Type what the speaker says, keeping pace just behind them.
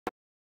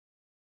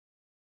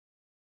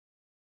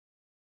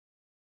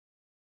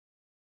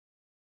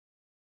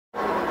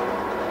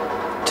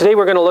Today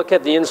we're going to look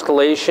at the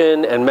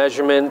installation and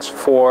measurements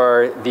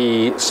for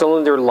the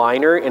cylinder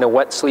liner in a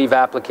wet sleeve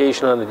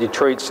application on the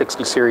Detroit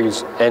 60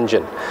 series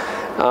engine.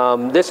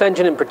 This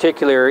engine in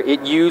particular,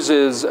 it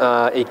uses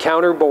a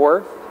counter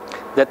bore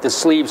that the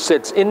sleeve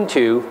sits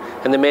into,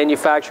 and the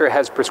manufacturer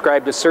has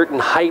prescribed a certain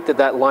height that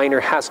that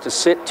liner has to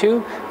sit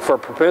to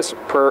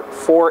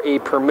for a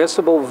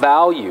permissible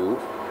value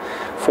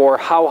for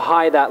how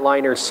high that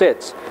liner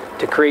sits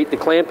to create the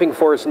clamping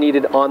force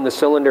needed on the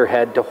cylinder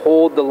head to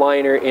hold the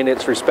liner in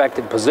its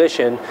respected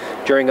position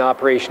during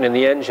operation in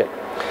the engine.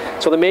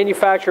 So the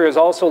manufacturer has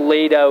also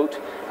laid out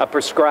a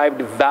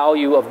prescribed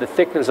value of the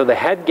thickness of the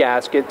head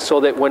gasket so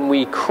that when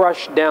we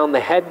crush down the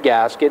head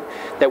gasket,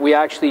 that we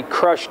actually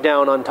crush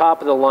down on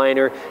top of the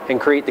liner and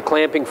create the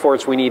clamping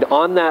force we need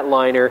on that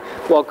liner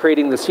while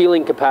creating the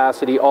sealing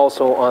capacity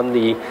also on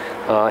the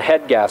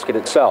head gasket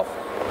itself.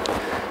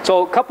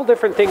 So a couple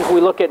different things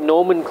we look at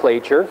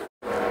nomenclature.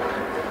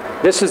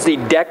 This is the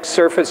deck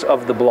surface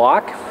of the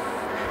block.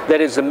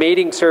 That is the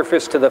mating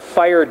surface to the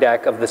fire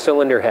deck of the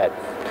cylinder head.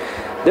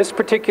 This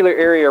particular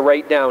area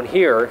right down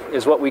here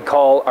is what we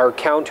call our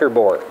counter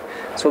bore.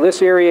 So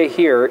this area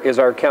here is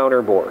our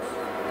counter bore.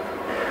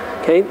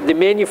 Okay, the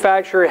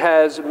manufacturer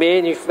has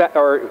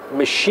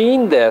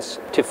machined this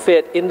to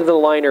fit into the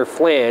liner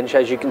flange,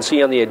 as you can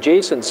see on the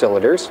adjacent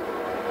cylinders,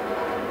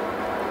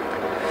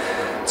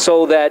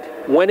 so that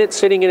when it's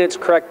sitting in its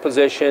correct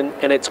position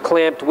and it's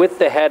clamped with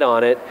the head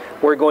on it,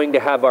 we're going to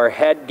have our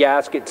head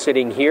gasket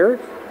sitting here,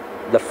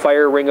 the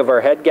fire ring of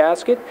our head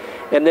gasket,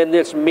 and then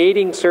this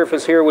mating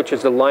surface here, which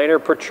is the liner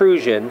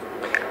protrusion,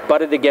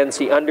 butted against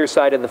the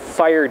underside of the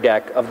fire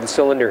deck of the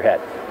cylinder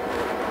head.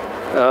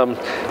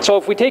 So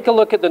if we take a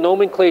look at the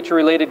nomenclature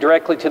related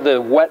directly to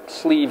the wet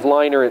sleeve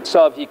liner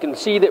itself, you can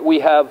see that we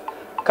have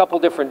a couple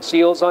different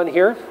seals on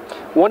here.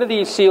 One of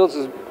these seals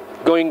is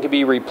going to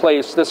be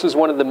replaced. This is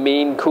one of the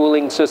main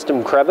cooling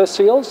system crevice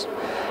seals.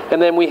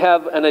 And then we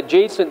have an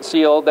adjacent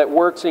seal that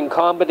works in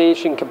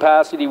combination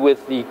capacity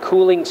with the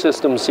cooling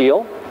system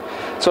seal.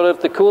 So that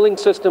if the cooling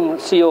system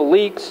seal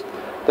leaks,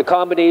 the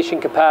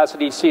combination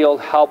capacity seal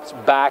helps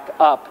back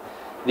up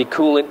the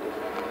coolant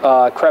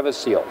crevice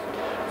seal.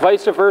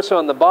 Vice versa,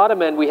 on the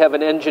bottom end we have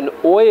an engine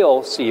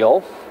oil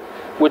seal,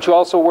 which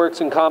also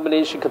works in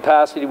combination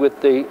capacity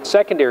with the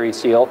secondary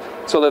seal.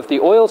 So that if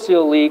the oil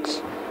seal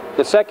leaks,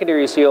 the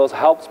secondary seals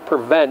helps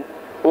prevent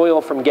oil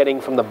from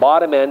getting from the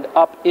bottom end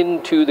up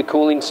into the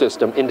cooling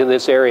system, into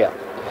this area.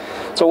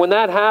 So when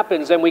that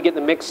happens, then we get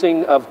the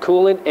mixing of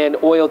coolant and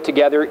oil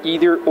together.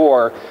 Either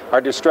or are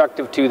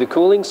destructive to the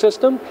cooling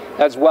system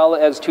as well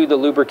as to the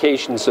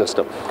lubrication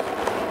system.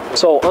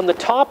 So on the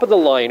top of the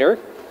liner,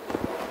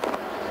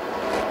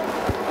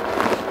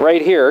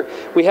 right here,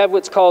 we have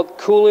what's called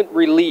coolant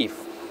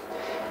relief.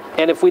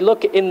 And if we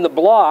look in the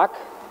block,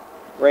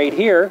 right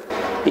here,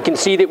 you can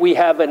see that we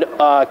have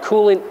a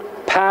coolant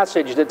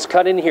passage that's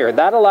cut in here.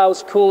 That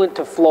allows coolant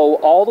to flow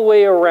all the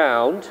way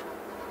around.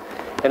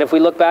 And if we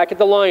look back at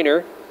the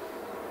liner,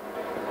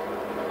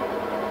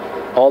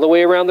 all the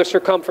way around the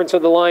circumference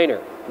of the liner,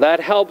 that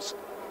helps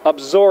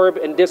absorb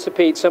and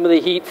dissipate some of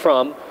the heat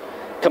from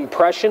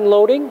compression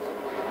loading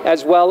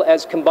as well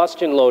as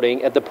combustion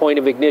loading at the point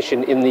of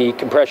ignition in the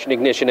compression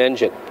ignition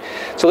engine.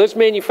 So this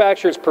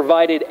manufacturer has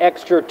provided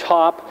extra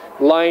top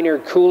liner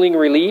cooling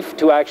relief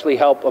to actually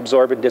help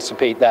absorb and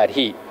dissipate that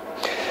heat.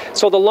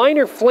 So the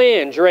liner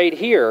flange right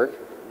here,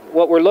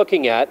 what we're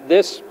looking at,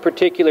 this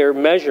particular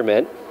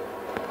measurement,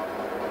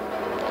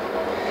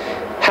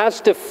 has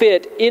to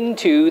fit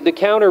into the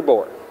counter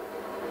bore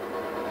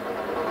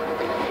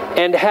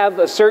and have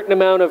a certain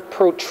amount of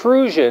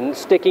protrusion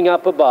sticking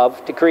up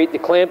above to create the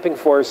clamping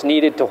force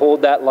needed to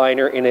hold that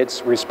liner in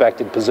its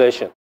respected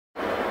position.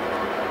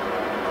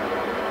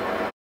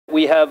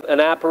 We have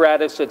an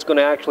apparatus that's going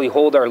to actually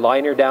hold our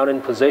liner down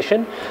in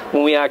position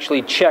when we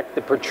actually check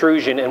the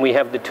protrusion, and we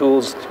have the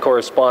tools to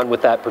correspond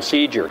with that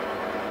procedure.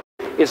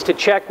 Is to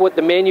check what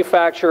the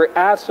manufacturer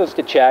asks us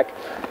to check,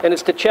 and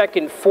it's to check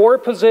in 4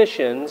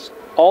 positions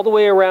all the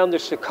way around the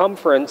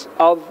circumference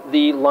of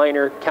the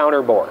liner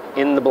counter bore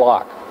in the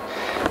block.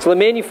 So the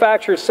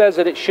manufacturer says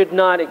that it should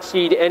not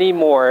exceed any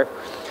more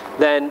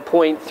than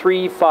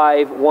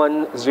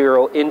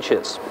 0.3510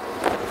 inches.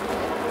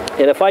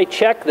 And if I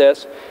check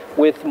this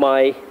with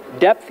my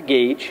depth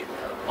gauge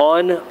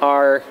on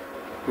our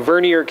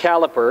vernier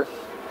caliper,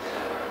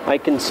 I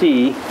can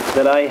see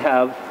that I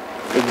have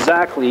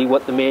exactly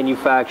what the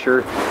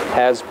manufacturer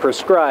has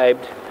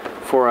prescribed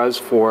for us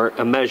for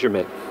a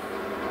measurement.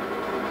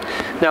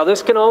 Now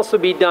this can also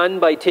be done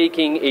by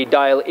taking a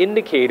dial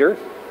indicator,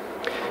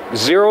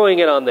 zeroing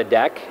it on the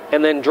deck,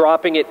 and then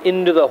dropping it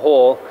into the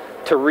hole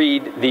to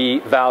read the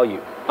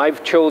value.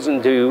 I've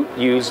chosen to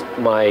use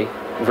my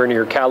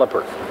vernier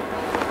caliper.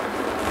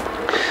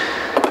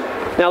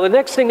 Now the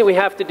next thing that we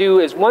have to do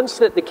is, once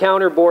that the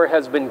counter bore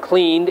has been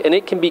cleaned, and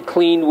it can be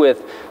cleaned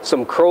with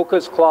some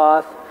crocus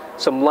cloth,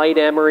 some light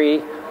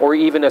emery, or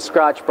even a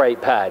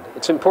Scotch-Brite pad.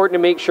 It's important to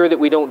make sure that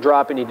we don't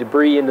drop any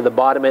debris into the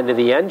bottom end of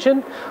the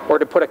engine, or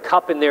to put a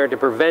cup in there to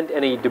prevent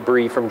any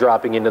debris from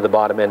dropping into the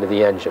bottom end of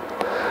the engine.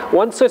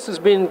 Once this has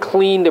been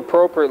cleaned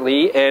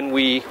appropriately and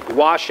we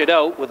wash it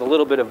out with a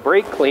little bit of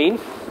brake clean,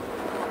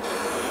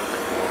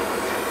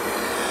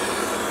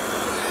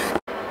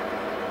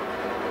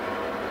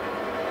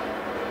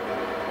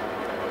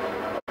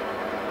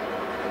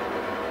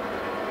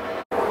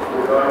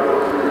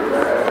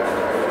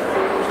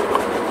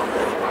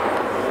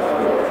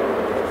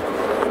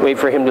 wait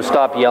for him to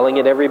stop yelling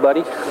at everybody.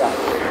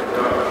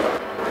 Yeah.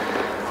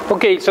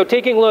 Okay, so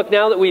taking a look,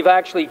 now that we've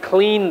actually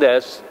cleaned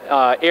this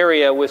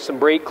area with some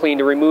brake clean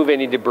to remove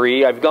any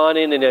debris, I've gone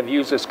in and I've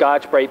used a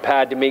Scotch-Brite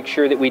pad to make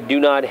sure that we do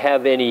not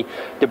have any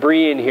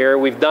debris in here.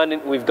 We've gone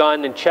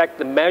and checked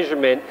the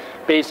measurement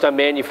based on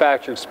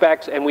manufacturer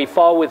specs, and we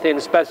fall within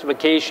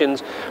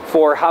specifications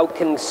for how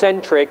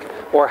concentric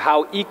or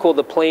how equal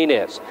the plane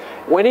is.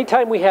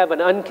 Anytime we have an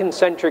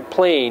unconcentric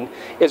plane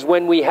is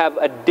when we have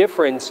a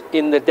difference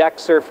in the deck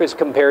surface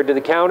compared to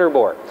the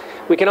counterbore.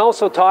 We can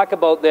also talk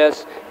about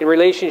this in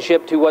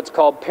relationship to what's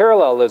called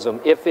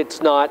parallelism if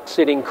it's not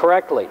sitting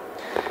correctly.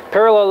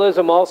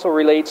 Parallelism also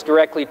relates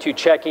directly to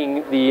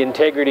checking the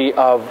integrity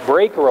of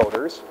brake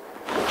rotors,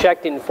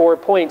 checked in 4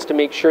 points to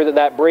make sure that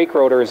that brake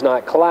rotor is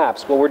not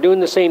collapsed. Well, we're doing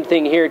the same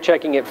thing here,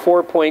 checking at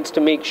 4 points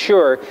to make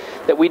sure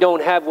that we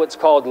don't have what's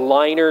called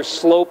liner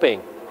sloping,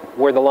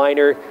 where the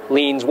liner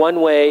leans one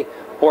way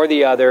or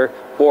the other,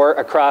 or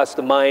across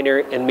the minor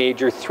and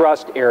major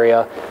thrust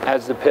area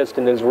as the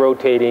piston is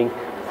rotating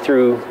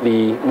through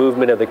the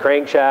movement of the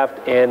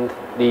crankshaft and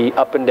the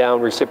up and down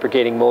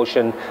reciprocating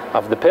motion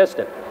of the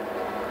piston.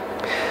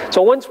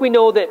 So once we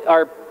know that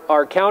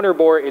our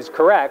counterbore is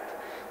correct,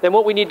 then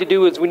what we need to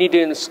do is we need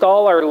to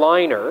install our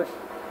liner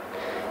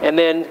and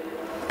then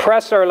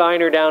press our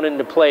liner down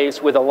into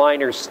place with a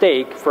liner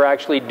stake for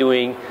actually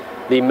doing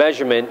the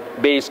measurement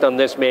based on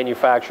this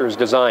manufacturer's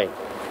design.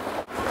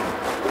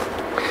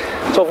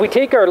 So if we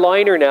take our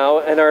liner now,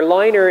 and our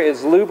liner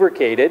is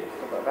lubricated.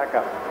 Back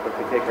up. If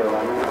we take our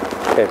liner.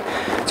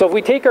 Okay. So if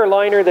we take our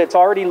liner that's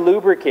already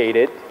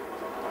lubricated,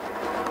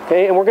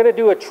 okay, and we're going to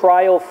do a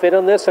trial fit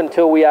on this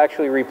until we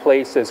actually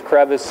replace this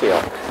crevice seal.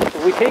 So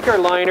if we take our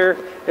liner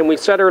and we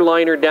set our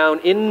liner down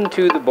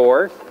into the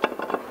bore,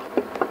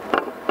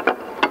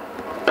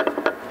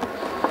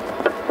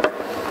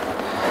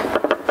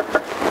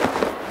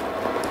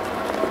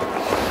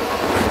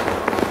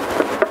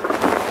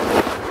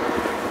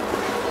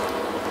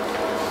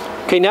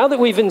 okay, now that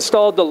we've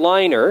installed the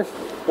liner,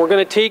 we're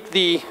going to take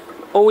the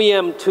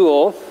OEM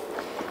tool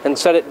and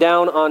set it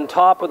down on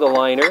top of the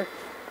liner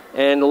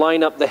and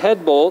line up the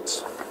head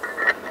bolts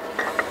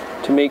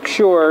to make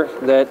sure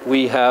that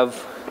we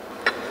have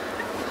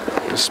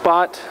a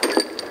spot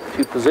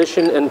to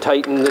position and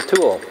tighten the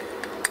tool.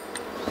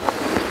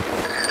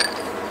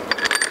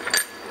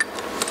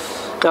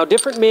 Now,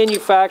 different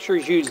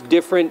manufacturers use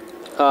different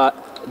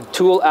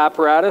tool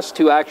apparatus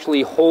to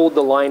actually hold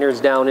the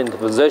liners down into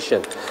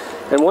position.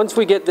 And once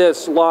we get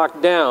this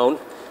locked down,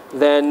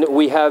 then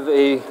we have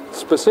a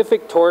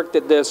specific torque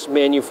that this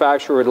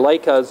manufacturer would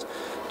like us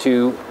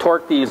to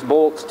torque these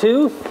bolts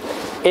to,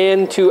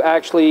 and to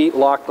actually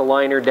lock the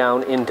liner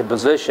down into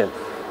position.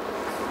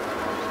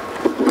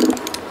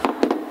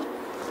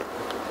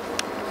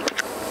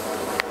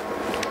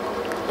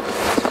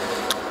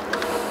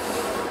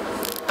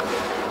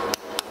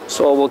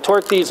 So we'll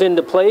torque these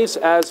into place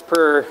as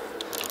per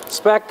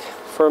spec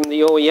from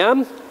the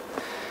OEM,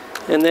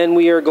 and then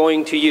we are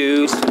going to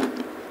use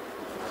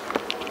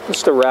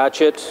just a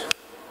ratchet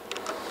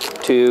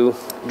to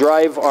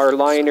drive our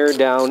liner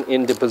down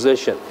into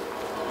position.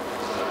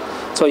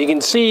 So you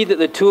can see that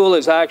the tool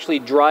is actually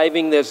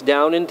driving this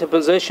down into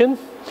position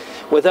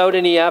without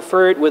any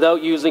effort,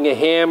 without using a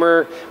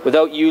hammer,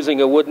 without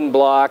using a wooden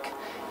block,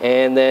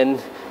 and then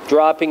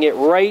dropping it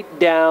right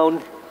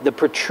down the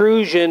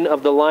protrusion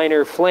of the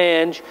liner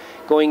flange,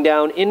 going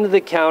down into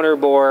the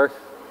counterbore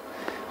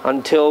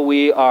until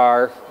we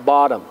are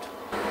bottomed.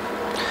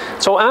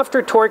 So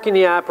after torquing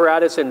the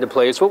apparatus into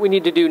place, what we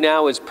need to do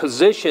now is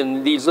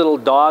position these little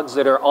dogs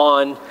that are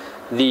on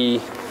the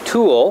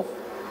tool.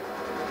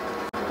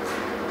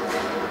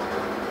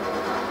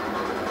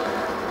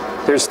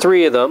 There's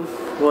 3 of them,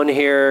 one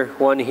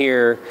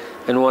here,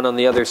 and one on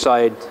the other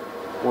side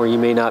where you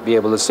may not be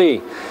able to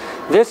see.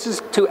 This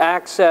is to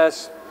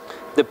access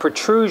the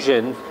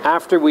protrusion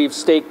after we've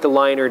staked the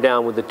liner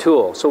down with the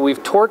tool. So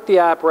we've torqued the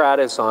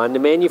apparatus on. The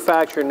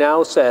manufacturer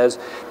now says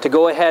to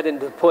go ahead and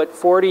to put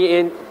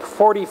 40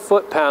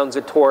 foot-pounds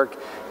of torque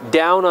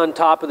down on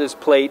top of this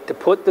plate to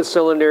put the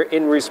cylinder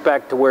in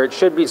respect to where it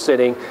should be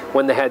sitting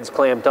when the head's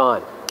clamped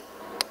on.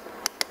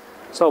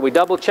 So we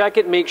double check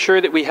it and make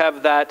sure that we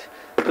have that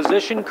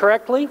positioned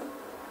correctly.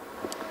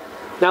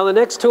 Now the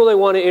next tool I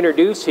want to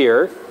introduce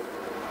here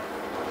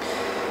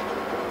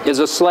is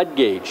a sled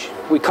gauge.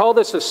 We call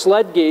this a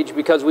sled gauge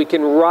because we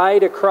can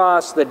ride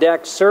across the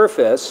deck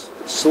surface,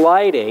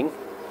 sliding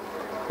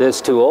this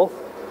tool,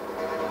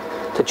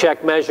 to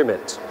check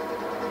measurements.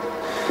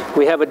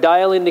 We have a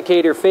dial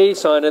indicator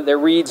face on it that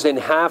reads in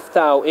half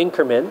thou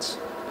increments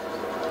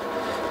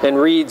and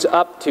reads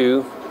up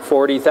to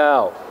 40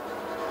 thou.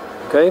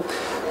 Okay?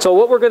 So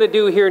what we're going to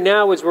do here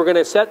now is we're going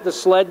to set the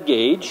sled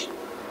gauge.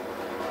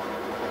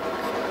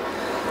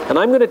 And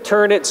I'm going to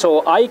turn it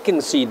so I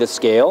can see the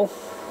scale.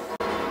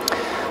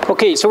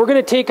 Okay, so we're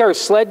going to take our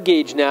sled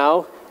gauge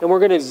now and we're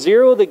going to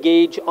zero the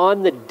gauge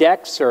on the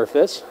deck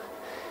surface.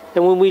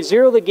 And when we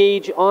zero the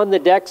gauge on the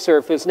deck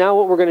surface, now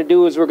what we're going to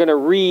do is we're going to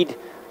read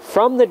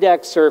from the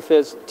deck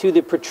surface to the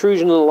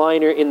protrusion of the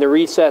liner in the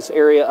recess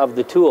area of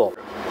the tool.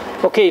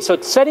 Okay, so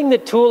setting the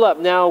tool up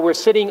now, we're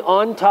sitting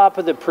on top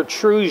of the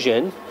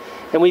protrusion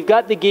and we've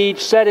got the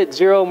gauge set at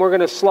 0 and we're going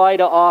to slide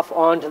off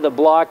onto the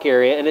block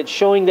area and it's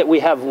showing that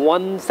we have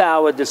 1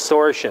 thou of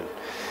distortion.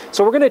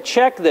 So we're going to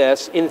check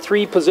this in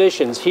 3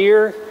 positions,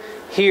 here,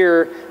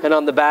 here, and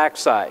on the back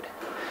side.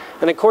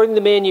 And according to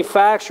the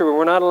manufacturer,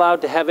 we're not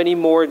allowed to have any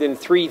more than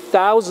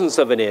 3/1000ths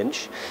of an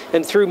inch.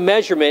 And through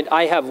measurement,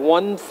 I have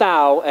 1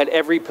 thou at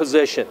every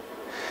position.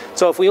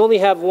 So if we only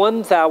have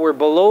 1 thou, we're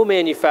below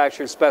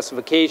manufacturer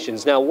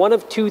specifications. Now, one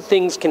of 2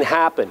 things can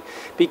happen.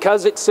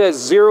 Because it says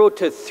 0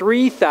 to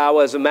 3 thou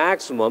as a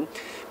maximum,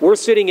 we're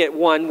sitting at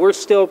 1, we're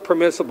still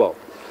permissible.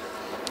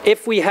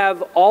 If we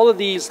have all of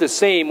these the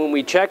same when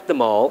we check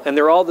them all, and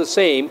they're all the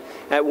same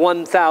at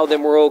 1 thou,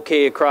 then we're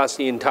okay across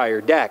the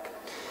entire deck.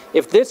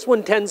 If this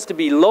one tends to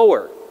be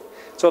lower,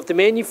 so if the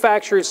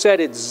manufacturer said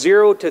it's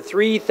 0 to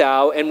 3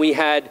 thou and we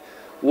had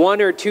 1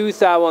 or 2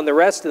 thou on the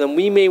rest of them,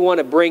 we may want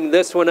to bring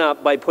this one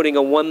up by putting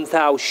a 1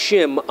 thou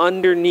shim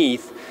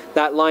underneath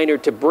that liner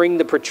to bring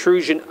the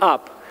protrusion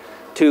up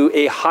to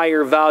a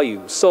higher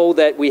value so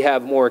that we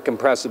have more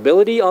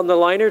compressibility on the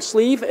liner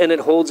sleeve and it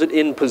holds it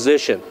in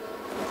position.